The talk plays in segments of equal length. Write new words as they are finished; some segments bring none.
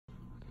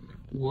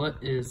What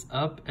is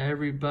up,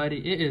 everybody?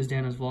 It is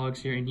Dana's Vlogs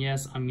here, and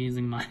yes, I'm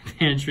using my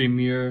pantry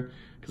mirror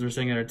because we're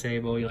sitting at our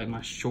table. You like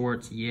my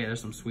shorts? Yeah,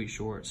 there's some sweet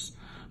shorts.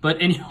 But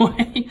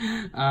anyway,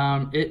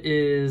 it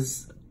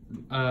is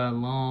a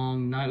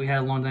long night. We had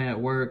a long night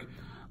at work.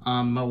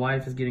 My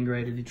wife is getting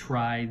ready to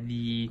try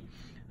the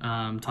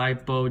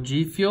Type O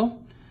GFUEL.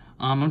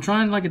 I'm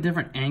trying like a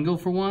different angle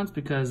for once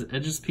because it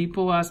just,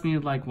 people ask me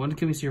like, when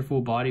can we see your full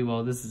body?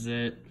 Well, this is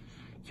it.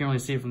 Can't really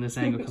see it from this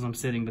angle because I'm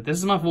sitting, but this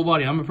is my full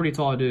body. I'm a pretty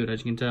tall dude, as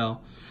you can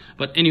tell.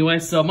 But anyway,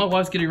 so my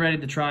wife's getting ready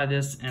to try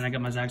this, and I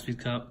got my Zaxby's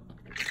cup.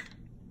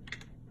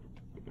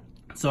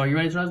 So are you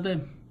ready to try this,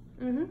 babe?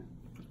 Mm-hmm.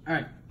 All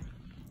right.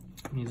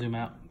 Let me zoom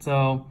out.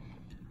 So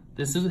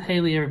this is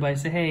Haley, everybody.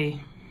 Say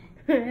hey.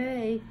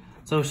 Hey.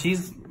 So she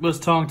was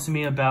talking to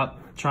me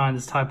about trying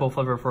this Type O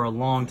flavor for a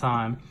long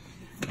time,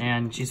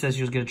 and she said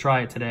she was going to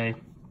try it today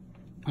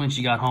when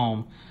she got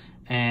home.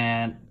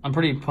 And I'm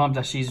pretty pumped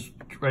that she's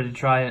ready to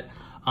try it.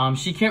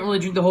 She can't really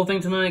drink the whole thing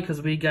tonight because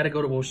we got to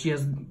go to, well,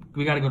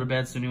 we got to go to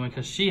bed soon anyway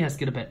because she has to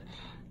get up at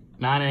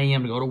 9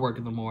 a.m. to go to work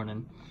in the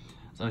morning.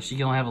 So she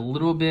can only have a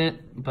little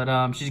bit,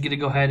 but she's going to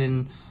go ahead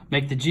and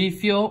make the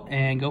GFUEL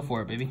and go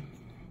for it, baby.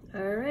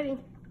 Alrighty.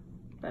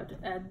 About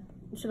to add,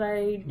 should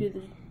I do the...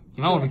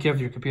 You might want to be careful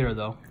with your computer,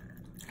 though.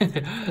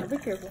 I'll be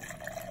careful.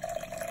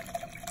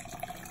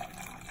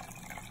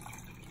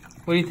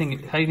 What do you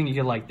think? How do you think you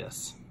could like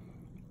this?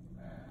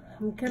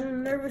 I'm kind of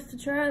nervous to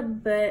try,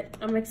 but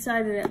I'm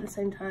excited at the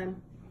same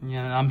time.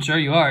 Yeah, I'm sure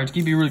you are. It's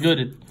going to be really good.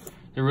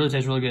 It really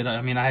tastes really good.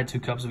 I mean, I had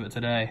 2 cups of it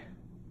today.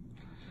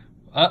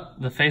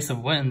 The face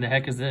of what in the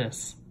heck is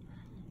this?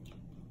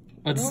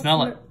 What's it smell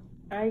like?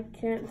 I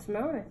can't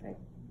smell anything.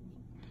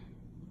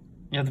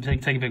 You have to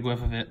take a big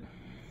whiff of it.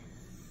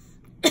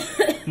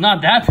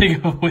 Not that big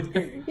of a whiff.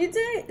 You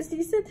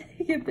said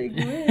take a big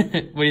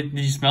whiff. Wait,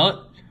 did you smell it?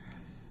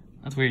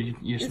 That's weird.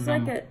 You're it's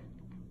like a...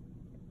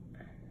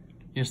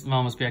 Your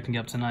mom must be acting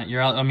up tonight.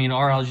 Our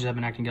allergies have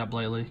been acting up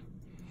lately.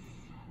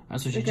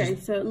 That's what she Okay,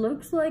 so it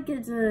looks like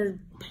it's a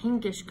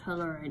pinkish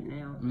color right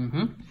now.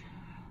 Mm-hmm.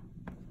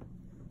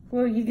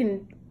 Well, you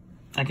can...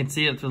 I can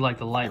see it through, like,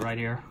 the light right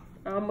here.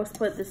 I almost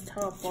put this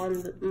top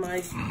on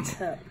my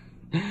cup.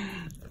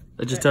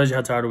 That just tells you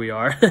how tired we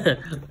are.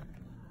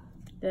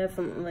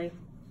 Definitely.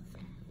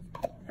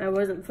 I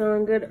wasn't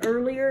feeling good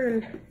earlier,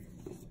 and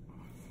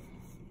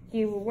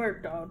you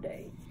worked all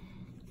day.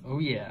 Oh,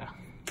 yeah.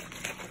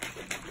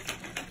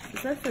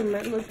 This actually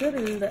might look good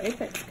in the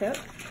Apex cup.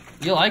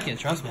 You'll like it,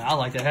 trust me. I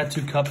like it. I had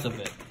 2 cups of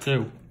it.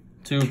 Two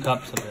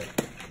cups of it.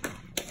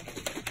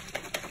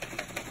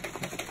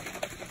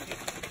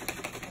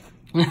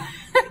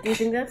 Do you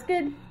think that's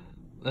good?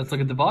 Let's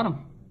look at the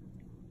bottom.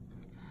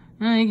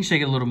 You can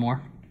shake it a little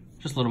more.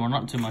 Just a little more,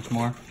 not too much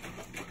more.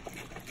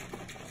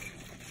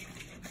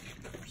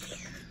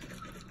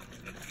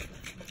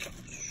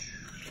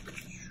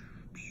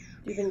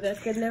 Do you think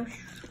that's good now?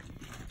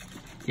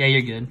 Yeah,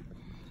 you're good.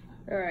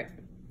 Alright.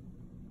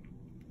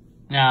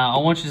 Now,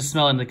 I want you to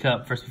smell it in the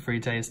cup first before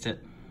you taste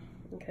it.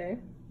 Okay.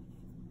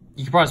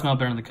 You can probably smell it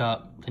better in the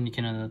cup than you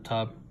can in the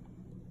tub.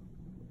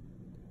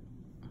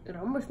 It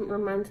almost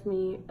reminds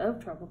me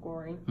of tropical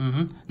rain.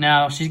 Mm-hmm.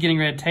 Now, she's getting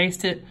ready to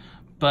taste it,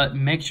 but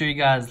make sure you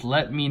guys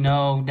let me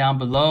know down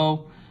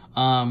below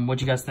what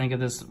you guys think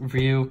of this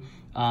review.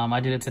 I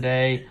did it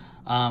today.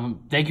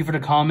 Thank you for the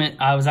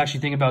comment. I was actually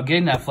thinking about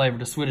getting that flavor,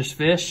 the Swedish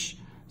fish.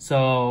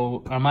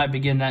 So I might be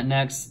getting that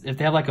next. If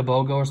they have like a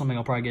BOGO or something,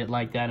 I'll probably get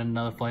like that in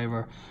another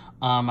flavor.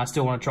 I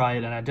still want to try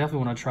it, and I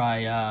definitely want to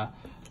try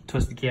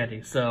Twisted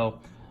Candy. So,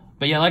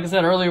 but yeah, like I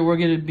said earlier, we're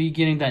going to be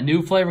getting that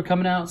new flavor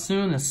coming out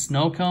soon, the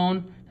snow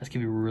cone. That's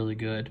going to be really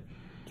good.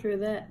 True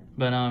that.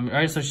 But, all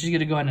right, so she's going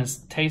to go ahead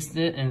and taste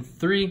it in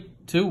 3,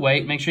 2,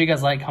 wait. Make sure you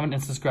guys like, comment,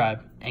 and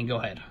subscribe. And go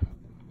ahead.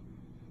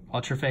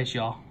 Watch her face,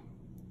 y'all.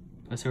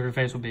 Let's see what her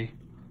face will be.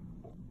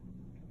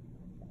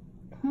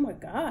 Oh my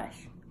gosh.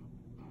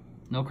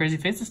 No crazy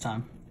face this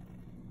time.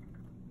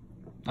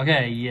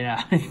 Okay,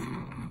 yeah.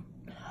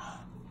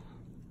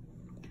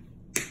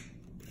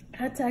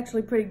 That's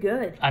actually pretty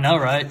good. I know,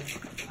 right?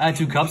 I had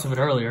 2 cups of it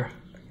earlier.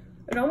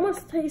 It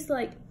almost tastes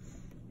like...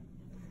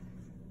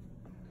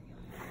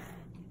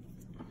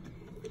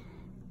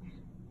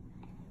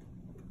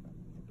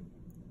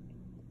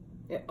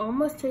 It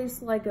almost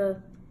tastes like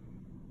a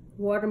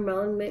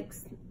watermelon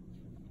mix.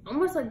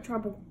 Almost like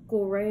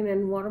tropical rain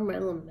and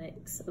watermelon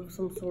mix of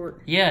some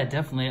sort. Yeah,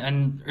 definitely.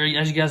 And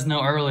as you guys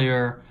know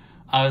earlier,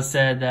 I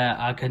said that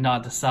I could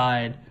not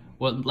decide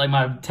what, like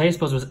my taste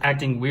buds was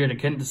acting weird. I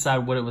couldn't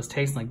decide what it was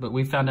tasting like, but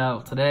we found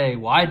out today,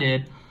 well, I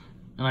did.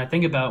 And I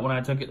think about when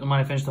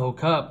I finished the whole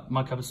cup,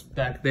 my cup is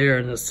back there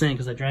in the sink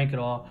because I drank it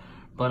all.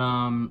 But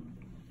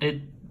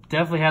it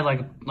definitely had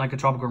like a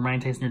tropical rain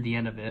taste near the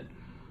end of it.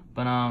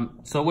 But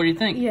so what do you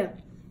think? Yeah.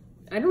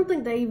 I don't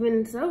think they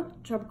even sell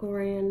tropical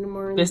rain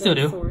anymore in they still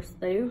do. stores.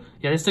 They do?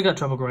 Yeah, they still got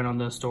tropical rain on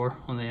the store,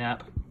 on the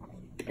app.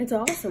 It's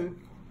awesome.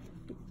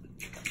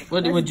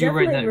 What would you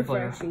rate that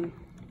flavor?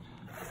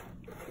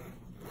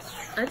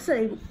 I'd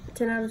say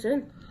 10 out of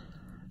 10.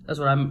 That's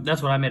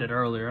what I made it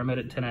earlier. I made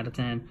it 10 out of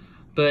 10.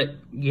 But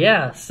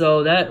yeah,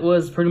 so that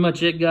was pretty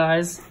much it,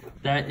 guys.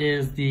 That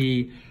is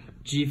the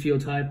G Fuel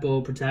Type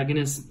O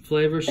protagonist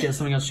flavor. She has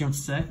something else she wants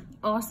to say.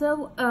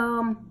 Also,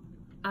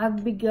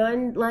 I've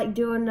begun like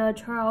doing a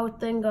trial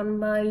thing on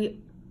my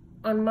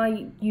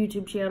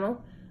YouTube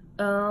channel.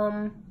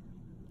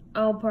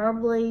 I'll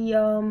probably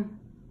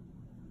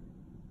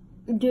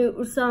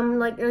do some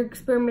like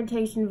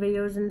experimentation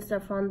videos and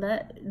stuff on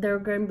that. They're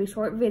going to be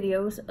short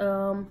videos.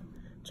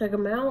 Check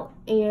them out,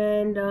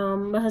 and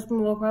my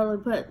husband will probably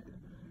put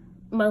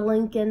my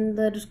link in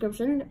the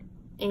description,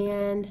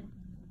 and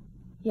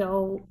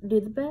y'all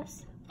do the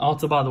best.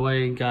 Also, by the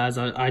way, guys,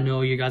 I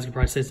know you guys can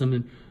probably say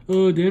something.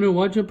 Oh, Dana,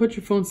 why'd you put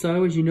your phone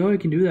sideways? You know you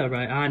can do that,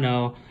 right? I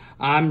know.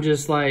 I'm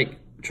just like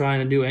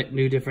trying to do a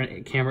new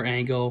different camera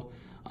angle.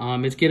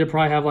 It's gonna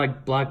probably have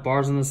like black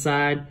bars on the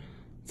side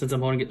since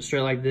I'm holding it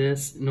straight like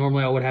this.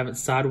 Normally I would have it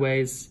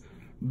sideways,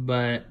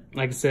 but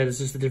like I said, it's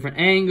just a different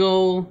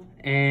angle.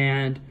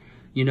 And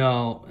you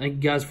know, thank you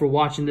guys for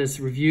watching this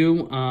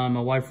review. My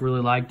wife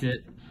really liked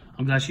it.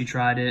 I'm glad she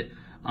tried it.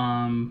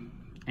 And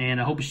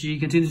I hope she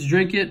continues to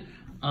drink it.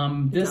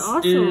 This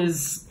awesome.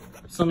 is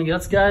something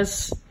else,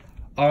 guys.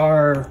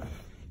 Our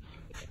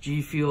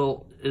G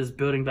Fuel is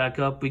building back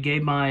up. We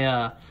gave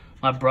my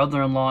my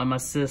brother-in-law and my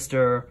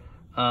sister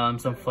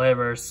some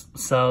flavors,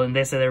 and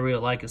they said they really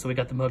like it, so we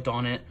got them hooked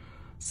on it.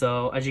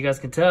 So as you guys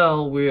can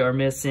tell, we are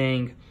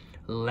missing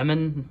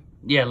lemon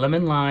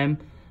lime,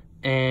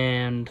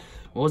 and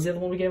what was the other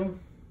one we gave them?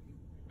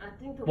 I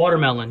think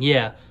Watermelon,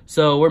 yeah.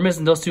 So we're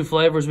missing those two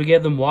flavors. We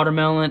gave them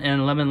watermelon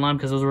and lemon lime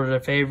because those were their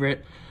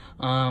favorite.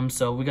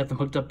 So we got them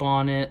hooked up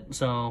on it.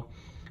 So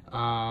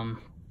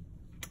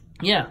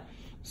yeah.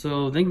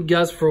 So thank you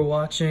guys for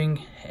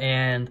watching,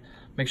 and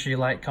make sure you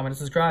like, comment, and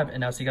subscribe,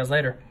 and I'll see you guys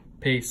later.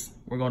 Peace.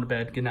 We're going to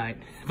bed. Good night.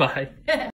 Bye.